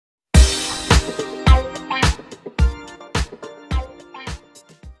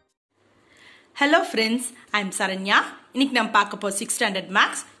Hello friends, I am Saranya. இன்னைக்கு நம்ம பார்க்க போற 6th standard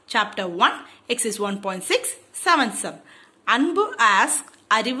maths chapter 1 exercise 1.6 7th sum. Anbu asked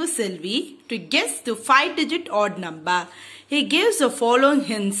Arivu Selvi to guess the 5-digit odd number. He gives the following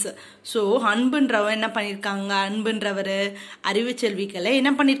hints. So அன்புன்றவர் என்ன பண்ணிருக்காங்க, அன்புன்றவர் அறிவு செல்விகளை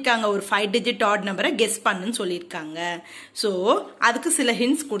என்ன பண்ணிருக்காங்க, ஒரு 5-digit odd number guess பண்ணுன்னு சொல்லிருக்காங்க. So அதுக்கு சில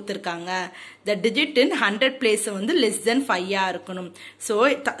hints கொடுத்திருக்காங்க. The digit in 100 place வந்து less than 5 இருக்கணும். So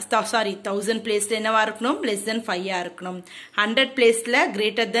sorry 1000 placeல என்னவா இருக்கணும், less than 5 இருக்கணும். 100 placeல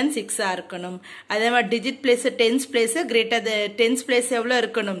greater than 6 இருக்கணும். அதே மாதிரி digit place 10s place greater than 10s place எவ்வளவு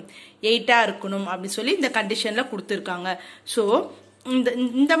இருக்கணும், 8 இருக்கணும் அப்படி சொல்லி இந்த கண்டிஷன்ல கொடுத்திருக்காங்க. So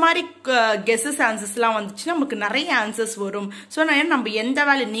இந்த மாதிரி கெஸஸ் ஆன்சர்ஸ்லாம் வந்துச்சுன்னா நமக்கு நிறைய ஆன்சர்ஸ் வரும். ஸோ நம்ம எந்த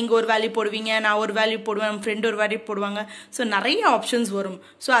வேல்யூ, நீங்கள் ஒரு வேல்யூ போடுவீங்க, நான் ஒரு வேல்யூ போடுவேன், ஃப்ரெண்ட் ஒரு வேல்யூ போடுவாங்க. ஸோ நிறைய ஆப்ஷன்ஸ் வரும்.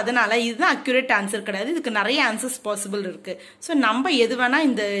 ஸோ அதனால இதுதான் அக்யூரேட் ஆன்சர் கிடையாது, இதுக்கு நிறைய ஆன்சர்ஸ் பாசிபிள் இருக்கு. ஸோ நம்ம எது வேணா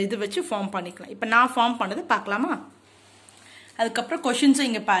இந்த இது வச்சு ஃபார்ம் பண்ணிக்கலாம். இப்போ நான் ஃபார்ம் பண்ணதை பார்க்கலாமா? அதுக்கப்புறம் கொஸ்டின்ஸும்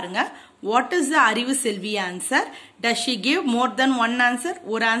இங்கே பாருங்க. வாட் இஸ் த அறிவு செல்வி answer? Does she give more then one answer?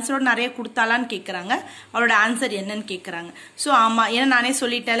 ஒரு ஆன்சரோட நிறைய கொடுத்தாலான்னு கேட்குறாங்க. அவளோட ஆன்சர் என்னன்னு கேட்குறாங்க. ஸோ ஆமாம், ஏன்னா நானே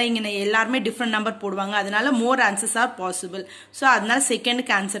சொல்லிட்டேன் இங்கே எல்லாருமே டிஃப்ரெண்ட் நம்பர் போடுவாங்க, அதனால மோர் ஆன்சர்ஸ் ஆர் பாசிபிள். ஸோ அதனால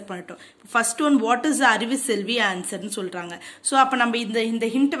செகண்டுக்கு ஆன்சர் பண்ணிட்டோம். First one what is the அறிவு செல்வி ஆன்சர்னு சொல்றாங்க. ஸோ அப்போ நம்ம இந்த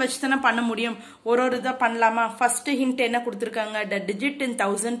ஹிண்ட் வச்சு தானே பண்ண முடியும். ஒரு இதாக பண்ணலாமா? ஃபர்ஸ்ட் ஹிண்ட் என்ன கொடுத்துருக்காங்க, த டிஜிட் இன்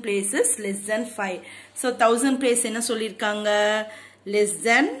 1000 places less than 5. So 1000 place என்ன சொல்லியிருக்காங்க, லெஸ்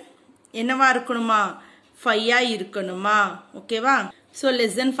தென் என்னவா இருக்கணுமா, 5 இருக்கணுமா? ஓகேவா? ஸோ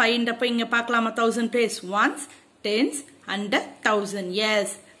லெஸ் தென் 5ன்றப்ப இங்க பார்க்கலாமா, 1000 place 1s 10s 100 1000.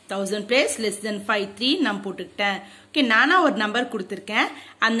 S, 1000 place less than 5 3 நான் போட்டுக்கிட்டேன். ஓகே, நானா ஒரு நம்பர் கொடுத்துருக்கேன்,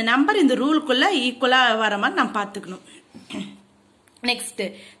 அந்த நம்பர் இந்த ரூலுக்குள்ள ஈக்குவலா வர மாதிரி நான் பார்த்துக்கணும். Next,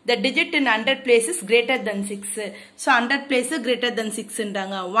 the digit in 100 places greater than 6. So 100 places greater than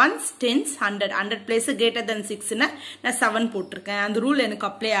 6ன்றாங்க. 1s 10s 100 places greater than 6னா நான் 7 போட்டிருக்கேன். அந்த ரூல் எனக்கு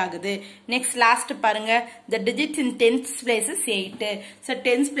அப்ளை ஆகுது. நெக்ஸ்ட் லாஸ்ட் பாருங்க, the digit in 10s places 8. So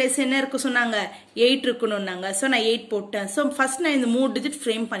 10s place என்ன இருக்கு சொன்னாங்க, 8 இருக்கணும்னாங்க. ஸோ நான் 8 போட்டேன். ஸோ ஃபர்ஸ்ட் நான் இந்த 3 டிஜிட்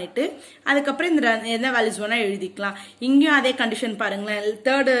ஃப்ரேம் பண்ணிட்டு அதுக்கப்புறம் இந்த என்ன வேல்யூஸ் வேணா எழுதிக்கலாம். இங்கேயும் அதே கண்டிஷன் பாருங்களேன்.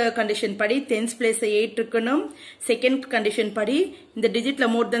 தேர்ட் கண்டிஷன் படி 10s place 8 இருக்கணும். செகண்ட் கண்டிஷன் படி இந்த டிஜிட்ல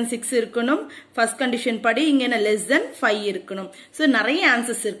மோர் தென் 6 இருக்கணும். ஃபர்ஸ்ட் கண்டிஷன் படி இங்க என்ன லெஸ் தென் 5 இருக்கணும். ஸோ நிறைய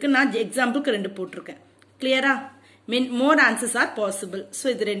ஆன்சர்ஸ் இருக்கு. நான் எக்ஸாம்பிளுக்கு 2 போட்டிருக்கேன். கிளியரா? மோர் ஆன்சர்ஸ் ஆர் பாசிபிள். ஸோ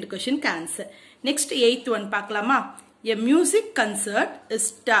இது 2 கொஸ்டினுக்கு ஆன்சர். நெக்ஸ்ட் 8th ஒன் பார்க்கலாமா? A music concert is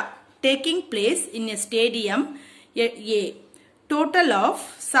taking place in a stadium A. Total of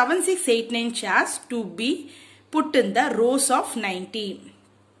 7689 chairs to be put in the rows of 90.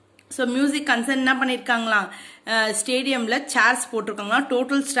 So music concert என்ன பண்ணியிருக்காங்களாம், ஸ்டேடியம்ல chairs போட்டிருக்காங்களாம்.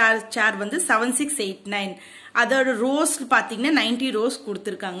 Total சேர் வந்து 7689. அதோட rose பார்த்தீங்கன்னா 90 rose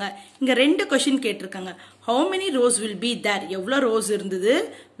கொடுத்துருக்காங்க. இங்க 2 question கேட்டிருக்காங்க. How many rose will be there, எவ்வளோ rose இருந்தது,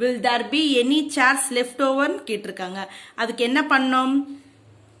 will there be any chairs left ஓவர்னு கேட்டிருக்காங்க. அதுக்கு என்ன பண்ணோம்,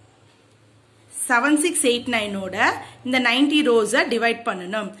 7689ஓட இந்த 90 ரோஸை டிவைட்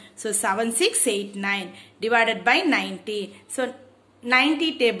பண்ணணும். So 7689 divided by 90. ஸோ 90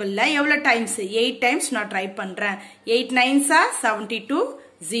 டேபிள்ல எவ்வளவு டைம்ஸ், 8 டைம்ஸ் நான் ட்ரை பண்றேன். 8 9s are 72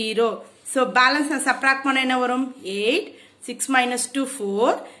 0. சோ பேலன்ஸ் நான் சப்ட்ராக்ட் பண்ண என்ன வரும், 8 6 minus 2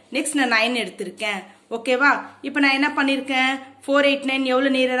 4. நெக்ஸ்ட் நான் 9 எடுத்திருக்கேன். ஓகேவா? இப்போ நான் என்ன பண்ணிருக்கேன், 489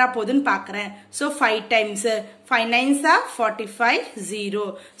 எவ்வளவு நேரா போகுதுன்னு பாக்குறேன். So 5 times 5 9s are 45 0.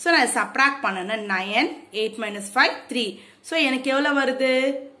 So நான் சப்ட்ராக்ட் பண்ணனும் 9 8 minus 5 3. சோ எனக்கு எவ்வளவு வருது,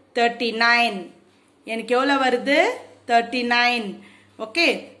 39. எனக்கு எவ்வளவு வருது, 39. ஓகே,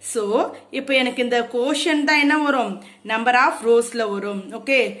 சோ இப்போ எனக்கு இந்த கோஷன் தான் என்ன வரும், நம்பர் ஆஃப் ரோஸ்ல வரும்.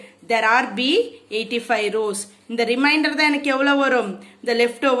 Okay, there are be 85 rose. இந்த ரிமைண்டர் தான் எனக்கு எவ்வளவு வரும், இந்த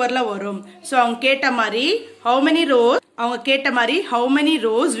லெஃப்ட் ஓவர்ல வரும். சோ அவங்க கேட்ட மாதிரி how many rows, அவங்க கேட்ட மாதிரி how many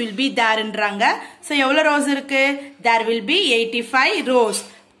rows will be thereன்றாங்க. So எவ்வளவு ரோஸ் இருக்கு, there will be 85 rows.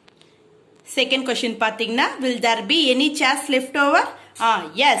 Second question பாத்தீங்கன்னா will there be any chairs left over?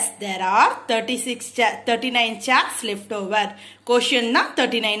 Yes, there are 39 chairs left over. Question na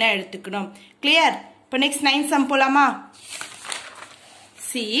 39 எடுத்துக்கணும். Clear? இப்போ next 9 sum போலாமா?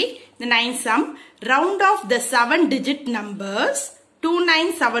 See the 9 sum. Round off the 7-digit numbers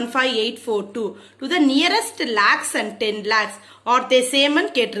 2975842 to the nearest lakhs and 10 lakhs. Or they same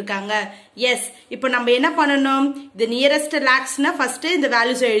ன்னு கேட்டிருக்காங்க. S, இப்போ நம்ம என்ன பண்ணணும், the nearest lakhsனா first இந்த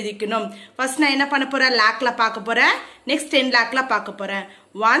வேல்யூஸ் எழுதிக்கணும். ஃபர்ஸ்ட் நான் என்ன பண்ண போறேன், லாக்ல பார்க்க போறேன். நெக்ஸ்ட் 10 லாக்ல பார்க்க போறேன்.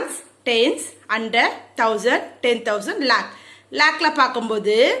 1s 10s 100 1000 10000 lock. லாக்ல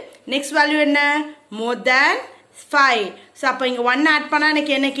பார்க்கும்போது நெக்ஸ்ட் வேல்யூ என்ன, மோர் தேன் 5. ஸோ அப்போ இங்கே 1 ஆட் பண்ணா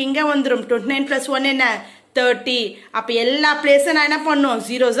எனக்கு இங்கே வந்துடும். 29 + 1 என்ன, 30. அப்ப எல்லா பிளேஸும் நான் என்ன பண்ணும்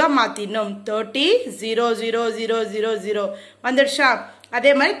ஜீரோஸா மாத்திடணும். 30 0 0 0 0 0 வந்துடுச்சா?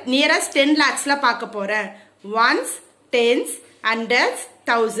 அதே மாதிரி நியரஸ்ட் 10 lakhsல பார்க்க போறேன். Once, tense, hundreds,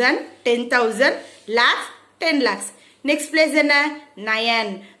 1000, 10,000, lakhs, 10 lakhs. Next place என்ன?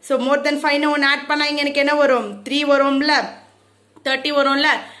 9. ஸோ மோர் தென் 5 ஒன்று ஆட் பண்ணா இங்க எனக்கு என்ன வரும்? 3 வரும்ல, 30 வரும்ல.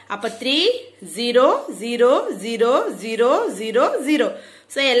 அப்ப 3 0 0 0 0 0 0.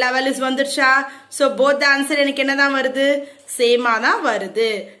 ஸோ எல்லா வேல்யூஸ் வந்துருச்சா? ஸோ போத் ஆன்சர் எனக்கு என்னதான் வருது? சேமா தான் வருது.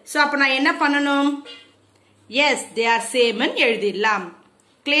 ஸோ அப்ப நான் என்ன பண்ணணும்? எஸ், தே ஆர் சேம் எழுதிடலாம்.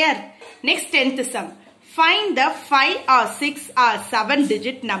 Clear? Next 10th sum. Find the 5 or 6 or 7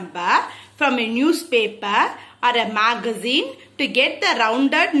 digit number from a newspaper or a magazine to get the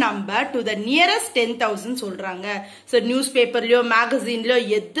rounded number to the nearest 10,000 சொல்றாங்க. So newspaperலயோ magazineலயோ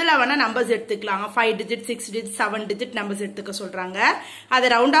எதுல வேணா நம்பர்ஸ் எடுத்துக்கலாம். 5 digit, 6 digit, 7 digit numbers எடுத்துக்க சொல்றாங்க. அதை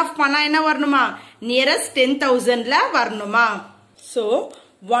round of பண்ணா என்ன வரணுமா? நியரஸ்ட் 10,000ல வரணுமா? So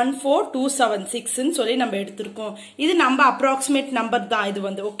 14276 சொல்லி நம்ம எடுத்திருக்கோம். இது நம்ம அப்ராக்சிமேட் நம்பர் தான் இது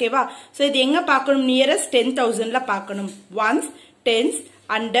வந்து. ஓகேவா? சோ இது எங்க பார்க்கணும்? நியரஸ்ட் 10,000ல பார்க்கணும். Once, tense,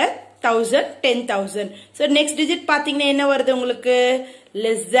 hundred, 1000, 10,000. So next digit பாத்தீங்கன்னா என்ன வருது உங்களுக்கு?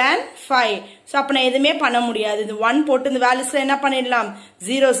 Less than 5. சோ அப்ப நான் எதுவுமே பண்ண முடியாது. இது 1 போட்டு இந்த வேல்யூஸ்ல என்ன பண்ணிடலாம்?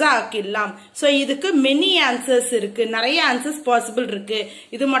 ஜீரோஸா ஆக்கிடலாம். சோ இதுக்கு மெனி ஆன்சர்ஸ் இருக்கு, நிறைய ஆன்சர்ஸ் பாசிபிள் இருக்கு.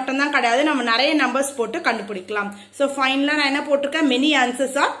 இது மட்டும் தான் கிடையாது, நம்ம நிறைய நம்பர்ஸ் போட்டு கண்டுபிடிக்கலாம். சோ ஃபைனலா நான் என்ன போட்டிருக்கேன்? Many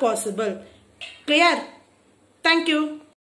answers R possible. Clear? Thank you.